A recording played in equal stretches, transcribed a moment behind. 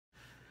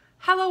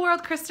Hello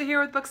world, Krista here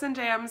with Books and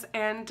Jams,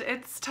 and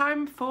it's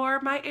time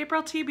for my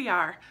April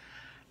TBR.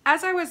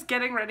 As I was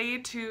getting ready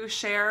to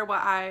share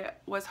what I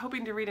was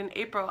hoping to read in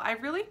April, I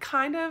really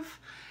kind of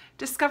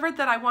discovered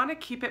that I want to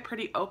keep it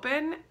pretty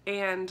open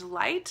and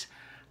light.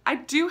 I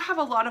do have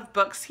a lot of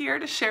books here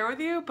to share with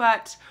you,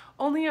 but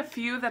only a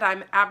few that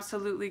I'm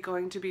absolutely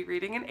going to be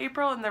reading in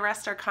April, and the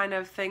rest are kind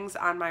of things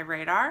on my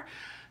radar.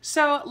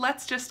 So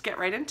let's just get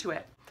right into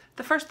it.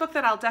 The first book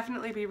that I'll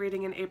definitely be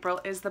reading in April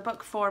is the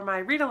book for my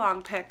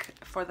read-along pick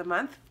for the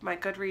month, my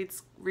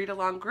Goodreads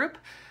read-along group.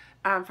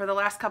 For the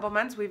last couple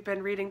months we've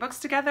been reading books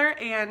together,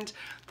 and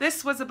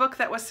this was a book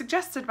that was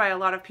suggested by a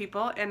lot of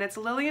people, and it's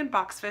Lillian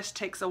Boxfish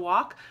Takes a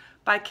Walk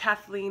by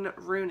Kathleen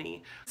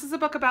Rooney. This is a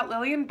book about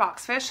Lillian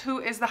Boxfish,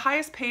 who is the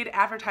highest paid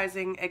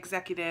advertising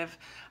executive,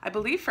 I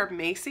believe, for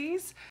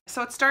Macy's.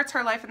 So it starts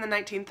her life in the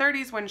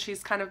 1930s when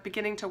she's kind of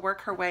beginning to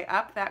work her way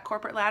up that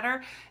corporate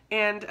ladder,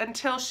 and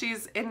until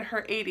she's in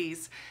her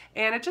 80s.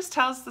 And it just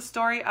tells the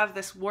story of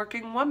this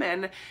working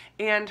woman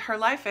and her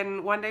life,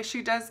 and one day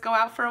she does go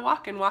out for a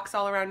walk and walks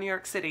all around New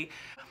York City.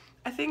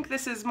 I think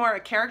this is more a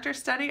character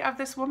study of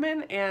this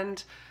woman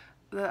and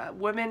the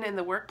women in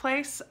the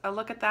workplace, a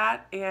look at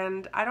that,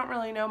 and I don't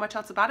really know much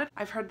else about it.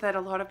 I've heard that a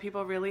lot of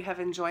people really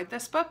have enjoyed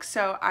this book,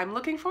 so I'm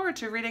looking forward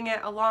to reading it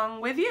along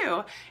with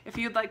you. If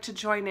you'd like to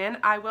join in,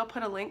 I will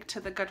put a link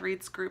to the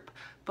Goodreads group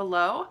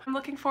below. I'm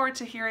looking forward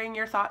to hearing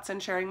your thoughts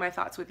and sharing my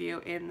thoughts with you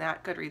in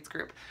that Goodreads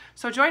group.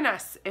 So join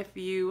us if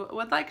you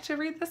would like to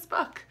read this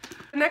book.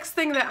 The next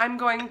thing that I'm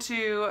going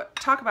to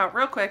talk about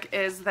real quick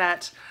is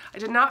that I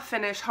did not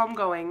finish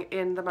Homegoing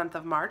in the month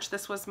of March.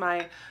 This was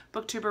my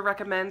BookTuber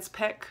Recommends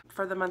pick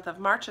for the month of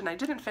March, and I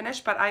didn't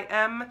finish, but I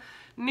am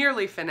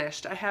nearly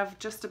finished. I have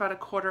just about a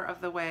quarter of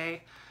the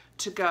way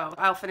to go.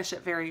 I'll finish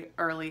it very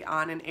early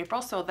on in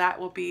April, so that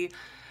will be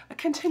a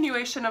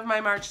continuation of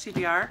my March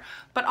TBR,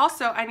 but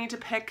also I need to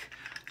pick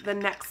the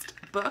next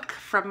book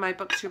from my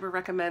BookTuber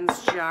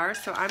Recommends jar,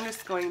 so I'm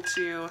just going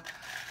to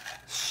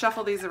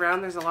shuffle these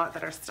around. There's a lot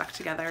that are stuck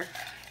together.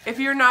 If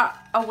you're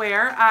not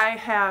aware, I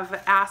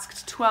have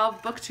asked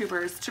 12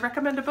 booktubers to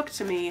recommend a book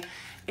to me,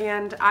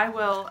 and I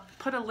will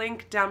put a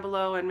link down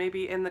below and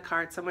maybe in the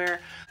card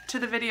somewhere to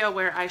the video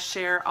where I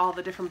share all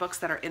the different books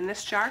that are in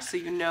this jar so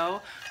you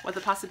know what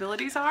the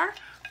possibilities are.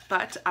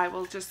 But I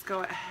will just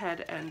go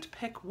ahead and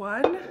pick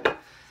one.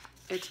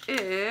 It's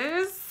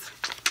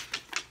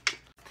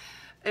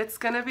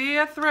gonna be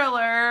a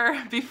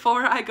thriller,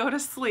 Before I Go to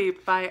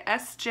Sleep by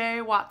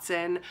S.J.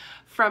 Watson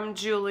from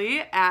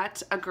Julie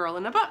at A Girl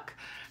in a Book.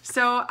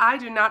 So I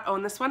do not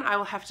own this one. I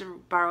will have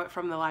to borrow it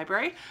from the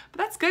library, but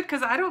that's good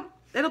because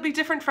it'll be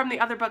different from the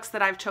other books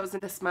that I've chosen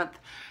this month.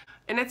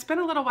 And it's been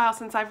a little while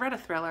since I've read a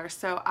thriller,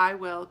 so I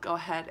will go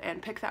ahead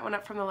and pick that one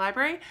up from the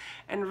library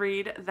and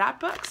read that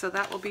book. So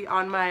that will be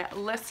on my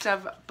list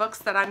of books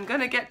that I'm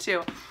gonna get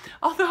to.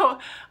 Although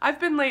I've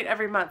been late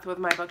every month with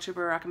my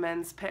BookTuber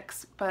Recommends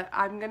picks, but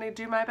I'm gonna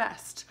do my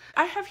best.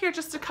 I have here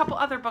just a couple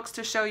other books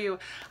to show you.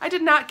 I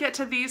did not get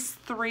to these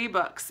 3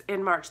 books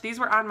in March. These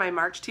were on my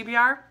March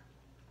TBR.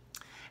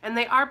 And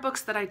they are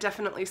books that I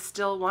definitely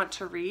still want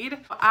to read.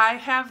 I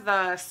have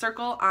The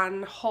Circle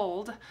on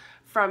hold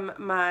from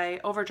my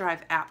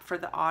Overdrive app for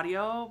the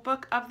audio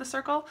book of The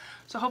Circle.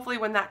 So hopefully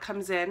when that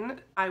comes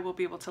in, I will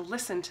be able to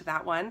listen to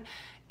that one.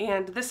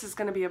 And this is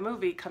going to be a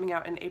movie coming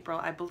out in April,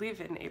 I believe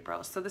in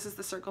April. So this is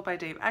The Circle by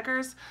Dave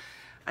Eggers.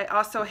 I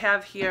also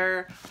have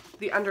here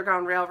The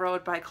Underground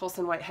Railroad by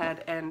Colson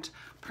Whitehead and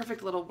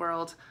Perfect Little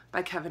World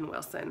by Kevin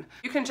Wilson.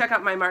 You can check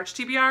out my March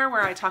TBR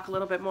where I talk a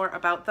little bit more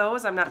about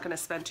those. I'm not going to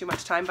spend too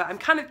much time, but I'm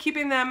kind of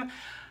keeping them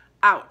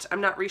out.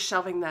 I'm not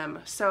reshelving them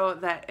so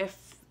that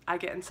if I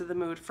get into the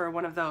mood for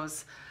one of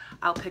those,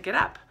 I'll pick it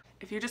up.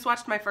 If you just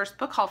watched my first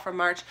book haul from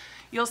March,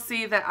 you'll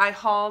see that I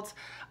hauled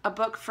a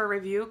book for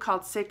review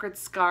called Sacred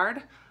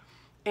Scarred.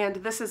 And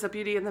this is a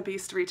Beauty and the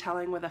Beast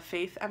retelling with a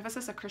faith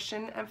emphasis, a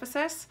Christian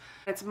emphasis.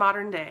 It's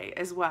modern day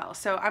as well.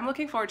 So I'm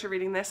looking forward to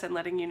reading this and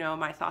letting you know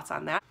my thoughts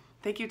on that.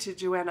 Thank you to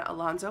Joanna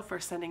Alonso for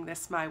sending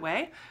this my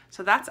way.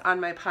 So that's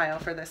on my pile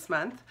for this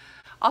month.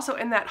 Also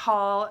in that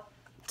haul,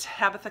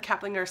 Tabitha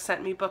Kaplinger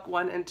sent me book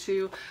 1 and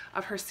 2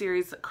 of her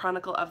series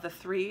Chronicle of the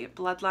Three,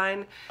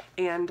 Bloodline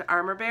and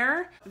Armor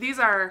Bearer. These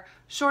are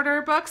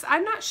shorter books.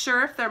 I'm not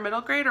sure if they're middle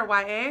grade or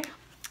YA.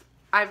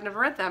 I've never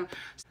read them.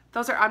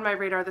 Those are on my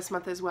radar this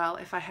month as well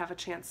if I have a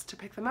chance to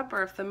pick them up,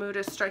 or if the mood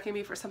is striking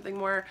me for something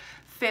more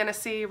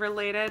fantasy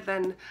related,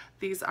 then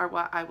these are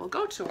what I will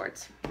go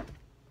towards.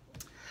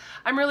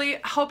 I'm really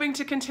hoping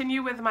to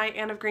continue with my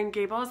Anne of Green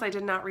Gables. I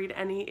did not read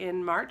any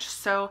in March,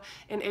 so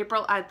in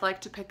April I'd like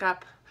to pick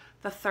up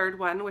the 3rd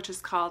one, which is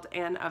called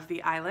Anne of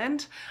the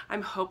Island.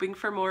 I'm hoping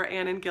for more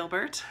Anne and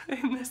Gilbert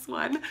in this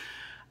one.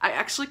 I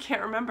actually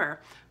can't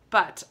remember,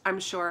 but I'm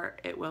sure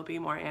it will be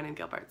more Anne and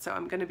Gilbert. So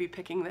I'm going to be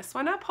picking this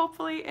one up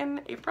hopefully in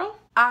April.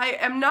 I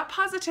am not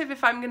positive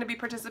if I'm going to be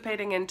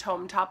participating in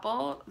Tome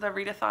Topple, the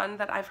readathon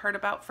that I've heard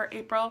about for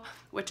April,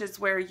 which is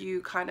where you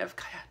kind of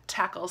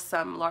tackle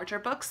some larger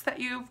books that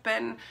you've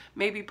been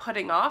maybe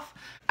putting off.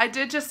 I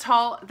did just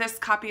haul this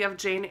copy of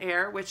Jane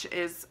Eyre, which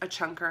is a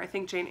chunker. I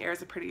think Jane Eyre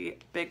is a pretty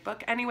big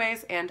book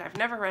anyways, and I've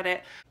never read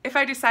it. If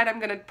I decide I'm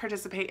going to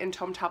participate in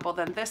Tome Topple,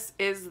 then this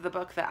is the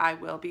book that I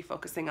will be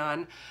focusing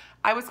on.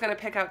 I was going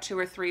to pick out 2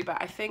 or 3, but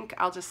I think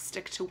I'll just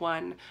stick to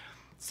one.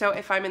 So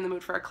if I'm in the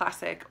mood for a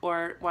classic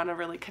or want to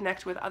really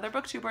connect with other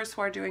booktubers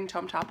who are doing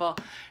Tome Topple,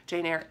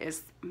 Jane Eyre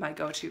is my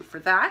go-to for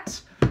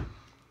that.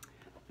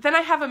 Then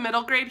I have a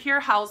middle grade here,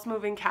 Howl's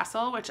Moving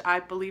Castle, which I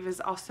believe is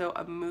also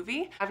a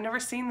movie. I've never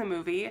seen the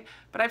movie,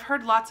 but I've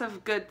heard lots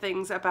of good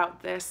things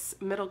about this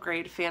middle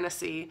grade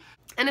fantasy.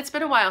 And it's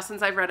been a while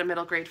since I've read a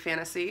middle grade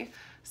fantasy,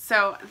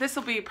 so this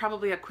will be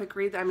probably a quick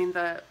read. I mean,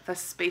 the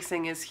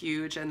spacing is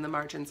huge and the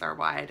margins are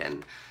wide,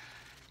 and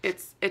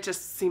it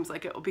just seems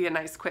like it will be a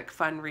nice, quick,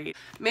 fun read.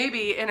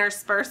 Maybe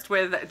interspersed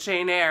with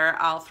Jane Eyre,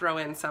 I'll throw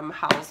in some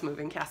Howl's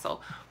Moving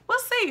Castle. We'll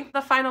see. The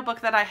final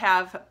book that I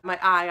have my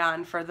eye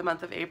on for the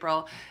month of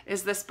April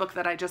is this book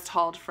that I just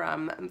hauled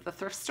from the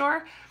thrift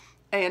store.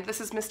 And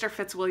this is Mr.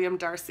 Fitzwilliam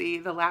Darcy,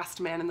 The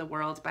Last Man in the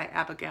World by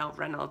Abigail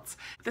Reynolds.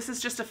 This is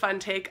just a fun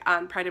take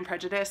on Pride and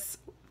Prejudice,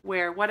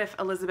 where what if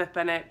Elizabeth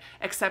Bennet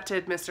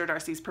accepted Mr.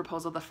 Darcy's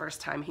proposal the first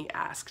time he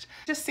asked.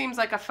 Just seems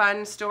like a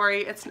fun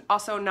story. It's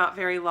also not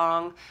very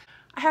long.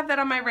 I have that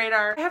on my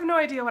radar. I have no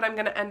idea what I'm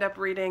going to end up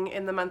reading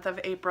in the month of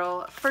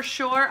April. For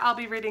sure, I'll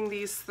be reading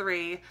these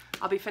 3.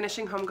 I'll be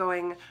finishing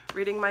Homegoing,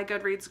 reading my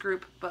Goodreads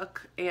group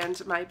book,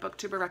 and my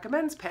Booktuber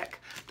Recommends pick.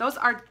 Those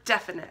are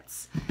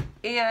definites.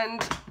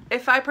 And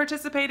if I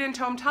participate in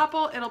Tome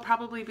Topple, it'll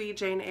probably be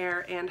Jane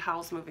Eyre and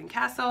Howl's Moving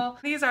Castle.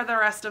 These are the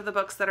rest of the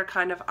books that are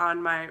kind of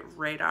on my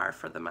radar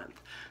for the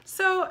month.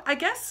 So I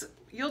guess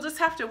you'll just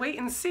have to wait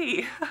and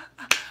see.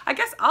 I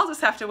guess I'll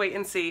just have to wait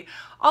and see.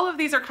 All of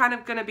these are kind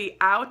of going to be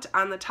out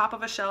on the top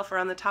of a shelf or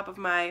on the top of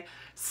my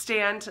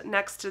stand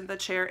next to the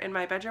chair in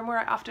my bedroom where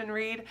I often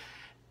read.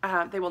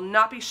 They will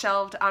not be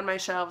shelved on my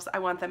shelves. I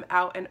want them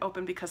out and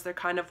open because they're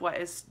kind of what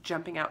is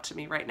jumping out to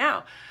me right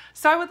now.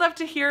 So I would love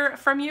to hear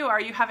from you. Are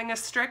you having a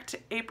strict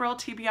April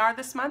TBR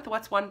this month?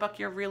 What's one book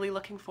you're really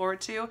looking forward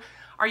to?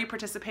 Are you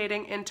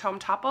participating in Tome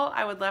Topple?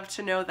 I would love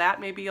to know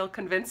that. Maybe you'll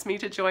convince me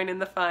to join in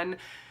the fun.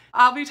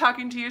 I'll be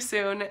talking to you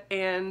soon,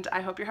 and I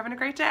hope you're having a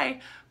great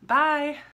day. Bye!